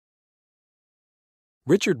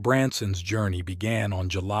Richard Branson's journey began on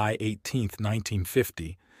July 18,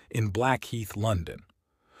 1950, in Blackheath, London.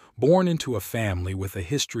 Born into a family with a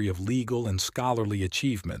history of legal and scholarly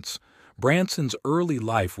achievements, Branson's early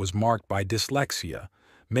life was marked by dyslexia,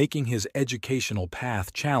 making his educational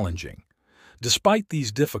path challenging. Despite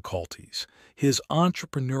these difficulties, his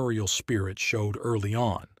entrepreneurial spirit showed early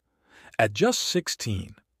on. At just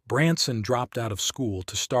 16, Branson dropped out of school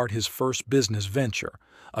to start his first business venture,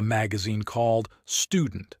 a magazine called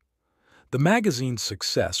Student. The magazine's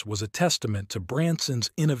success was a testament to Branson's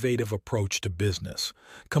innovative approach to business,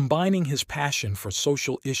 combining his passion for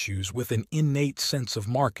social issues with an innate sense of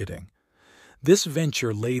marketing. This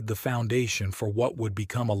venture laid the foundation for what would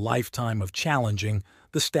become a lifetime of challenging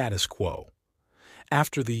the status quo.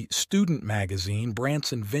 After the Student magazine,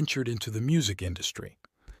 Branson ventured into the music industry,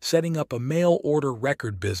 setting up a mail-order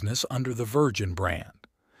record business under the Virgin brand.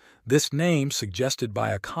 This name, suggested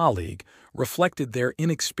by a colleague, reflected their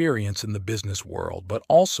inexperience in the business world, but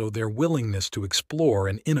also their willingness to explore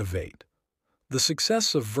and innovate. The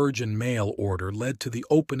success of Virgin Mail Order led to the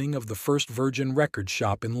opening of the first Virgin record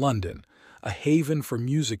shop in London, a haven for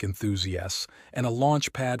music enthusiasts and a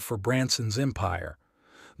launchpad for Branson's empire.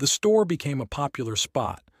 The store became a popular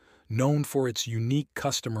spot, known for its unique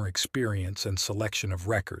customer experience and selection of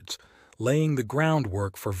records, laying the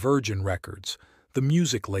groundwork for Virgin Records, the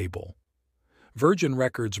music label. Virgin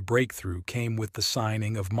Records' breakthrough came with the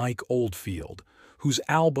signing of Mike Oldfield, whose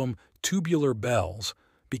album Tubular Bells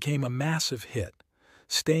became a massive hit,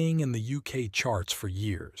 staying in the UK charts for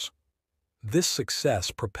years. This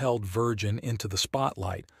success propelled Virgin into the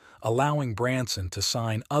spotlight, allowing Branson to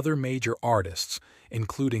sign other major artists,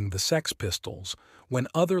 including the Sex Pistols, when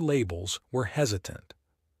other labels were hesitant.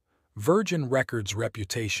 Virgin Records'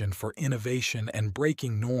 reputation for innovation and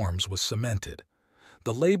breaking norms was cemented.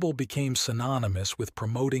 The label became synonymous with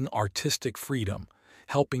promoting artistic freedom,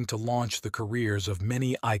 helping to launch the careers of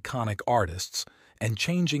many iconic artists and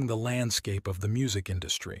changing the landscape of the music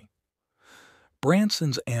industry.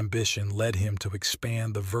 Branson's ambition led him to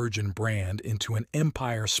expand the Virgin brand into an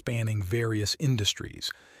empire spanning various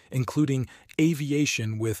industries, including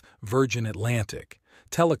aviation with Virgin Atlantic,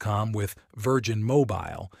 telecom with Virgin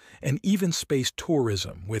Mobile, and even space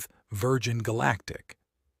tourism with Virgin Galactic.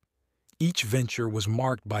 Each venture was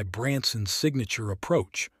marked by Branson's signature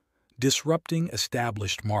approach, disrupting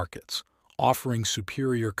established markets, offering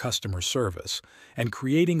superior customer service, and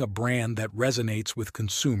creating a brand that resonates with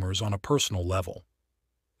consumers on a personal level.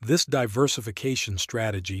 This diversification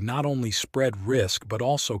strategy not only spread risk but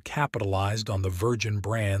also capitalized on the Virgin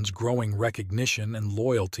brand's growing recognition and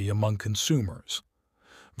loyalty among consumers.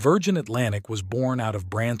 Virgin Atlantic was born out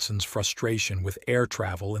of Branson's frustration with air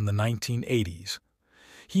travel in the 1980s.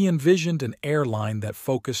 He envisioned an airline that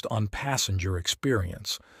focused on passenger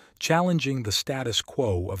experience, challenging the status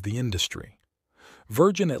quo of the industry.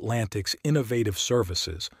 Virgin Atlantic's innovative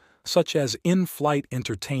services, such as in-flight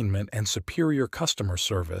entertainment and superior customer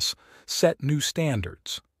service, set new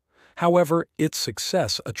standards. However, its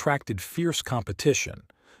success attracted fierce competition,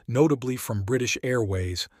 notably from British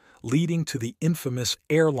Airways, leading to the infamous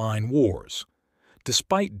airline wars.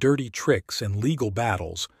 Despite dirty tricks and legal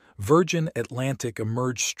battles, Virgin Atlantic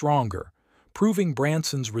emerged stronger, proving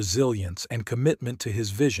Branson's resilience and commitment to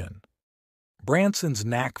his vision. Branson's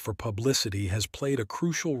knack for publicity has played a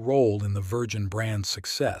crucial role in the Virgin brand's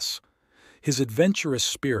success. His adventurous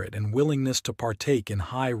spirit and willingness to partake in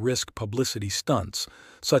high-risk publicity stunts,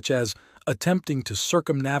 such as attempting to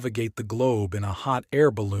circumnavigate the globe in a hot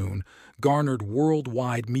air balloon, garnered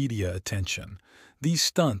worldwide media attention. These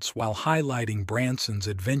stunts, while highlighting Branson's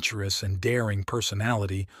adventurous and daring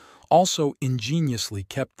personality, also ingeniously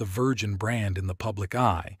kept the Virgin brand in the public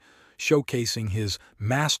eye, showcasing his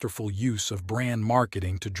masterful use of brand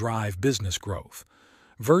marketing to drive business growth.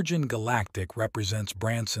 Virgin Galactic represents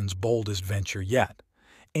Branson's boldest venture yet,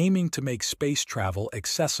 aiming to make space travel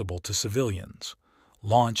accessible to civilians.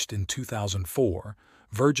 Launched in 2004,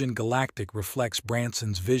 Virgin Galactic reflects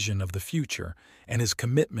Branson's vision of the future and his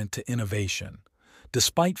commitment to innovation.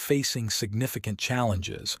 Despite facing significant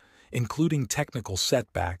challenges, including technical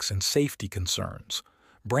setbacks and safety concerns,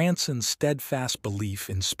 Branson's steadfast belief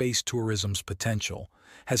in space tourism's potential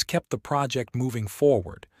has kept the project moving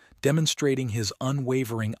forward, demonstrating his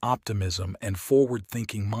unwavering optimism and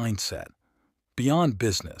forward-thinking mindset. Beyond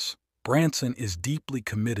business, Branson is deeply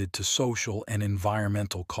committed to social and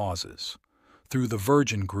environmental causes. Through the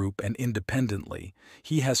Virgin Group and independently,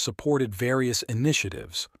 he has supported various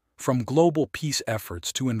initiatives, from global peace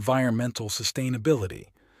efforts to environmental sustainability.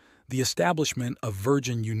 The establishment of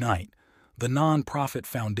Virgin Unite, the non-profit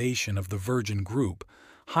foundation of the Virgin Group,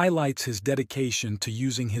 highlights his dedication to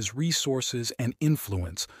using his resources and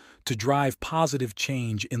influence to drive positive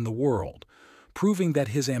change in the world, proving that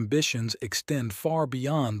his ambitions extend far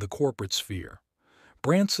beyond the corporate sphere.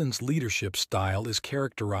 Branson's leadership style is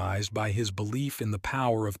characterized by his belief in the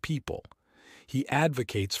power of people. He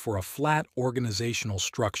advocates for a flat organizational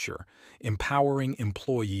structure, empowering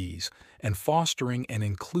employees, and fostering an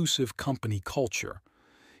inclusive company culture.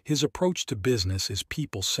 His approach to business is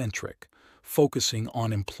people-centric, focusing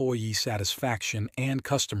on employee satisfaction and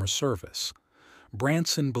customer service.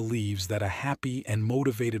 Branson believes that a happy and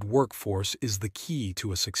motivated workforce is the key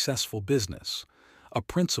to a successful business, a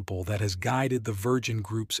principle that has guided the Virgin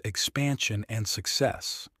Group's expansion and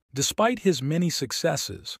success. Despite his many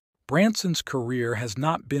successes, Branson's career has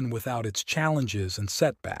not been without its challenges and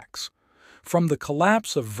setbacks. From the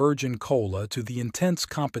collapse of Virgin Cola to the intense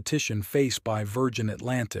competition faced by Virgin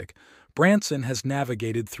Atlantic, Branson has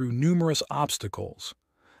navigated through numerous obstacles.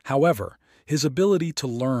 However, his ability to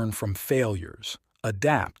learn from failures,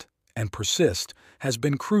 adapt, and persist has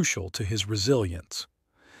been crucial to his resilience.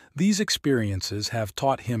 These experiences have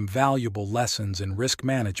taught him valuable lessons in risk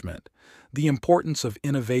management, the importance of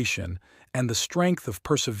innovation, and the strength of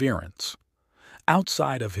perseverance.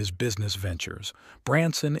 Outside of his business ventures,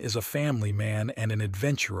 Branson is a family man and an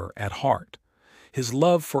adventurer at heart. His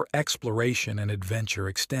love for exploration and adventure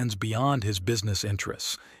extends beyond his business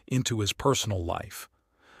interests into his personal life.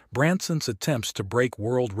 Branson's attempts to break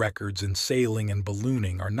world records in sailing and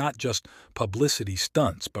ballooning are not just publicity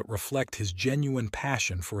stunts but reflect his genuine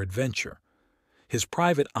passion for adventure. His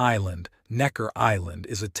private island, Necker Island,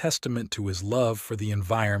 is a testament to his love for the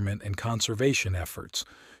environment and conservation efforts,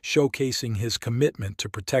 showcasing his commitment to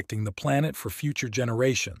protecting the planet for future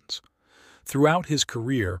generations. Throughout his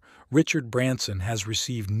career, Richard Branson has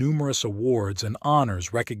received numerous awards and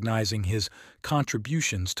honors recognizing his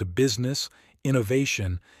contributions to business,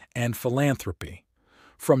 innovation, and philanthropy.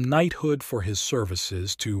 From knighthood for his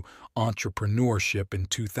services to entrepreneurship in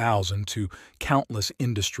 2000 to countless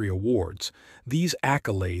industry awards, these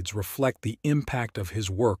accolades reflect the impact of his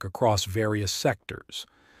work across various sectors.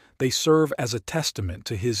 They serve as a testament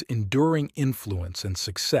to his enduring influence and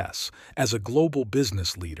success as a global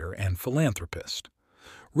business leader and philanthropist.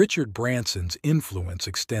 Richard Branson's influence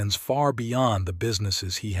extends far beyond the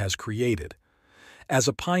businesses he has created. As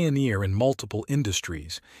a pioneer in multiple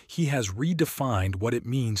industries, he has redefined what it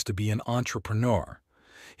means to be an entrepreneur.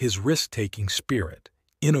 His risk-taking spirit,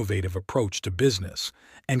 innovative approach to business,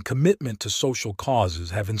 and commitment to social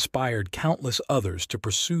causes have inspired countless others to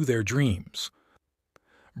pursue their dreams.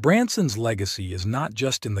 Branson's legacy is not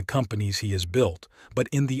just in the companies he has built, but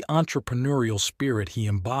in the entrepreneurial spirit he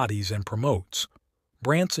embodies and promotes.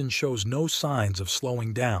 Branson shows no signs of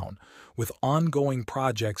slowing down, with ongoing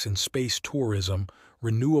projects in space tourism,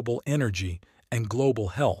 renewable energy, and global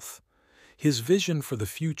health. His vision for the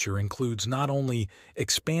future includes not only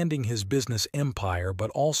expanding his business empire but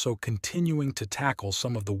also continuing to tackle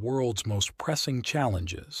some of the world's most pressing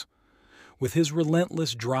challenges. With his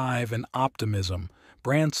relentless drive and optimism,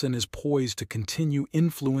 Branson is poised to continue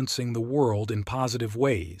influencing the world in positive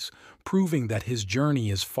ways, proving that his journey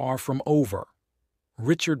is far from over.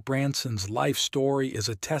 Richard Branson's life story is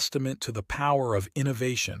a testament to the power of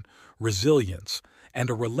innovation, resilience, and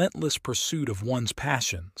a relentless pursuit of one's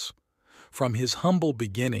passions. From his humble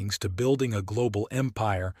beginnings to building a global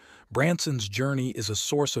empire, Branson's journey is a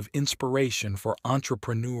source of inspiration for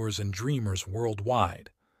entrepreneurs and dreamers worldwide.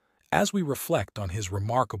 As we reflect on his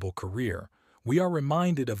remarkable career, we are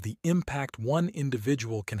reminded of the impact one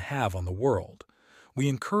individual can have on the world. We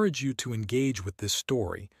encourage you to engage with this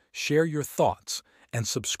story, share your thoughts, and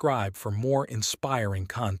subscribe for more inspiring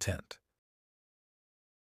content.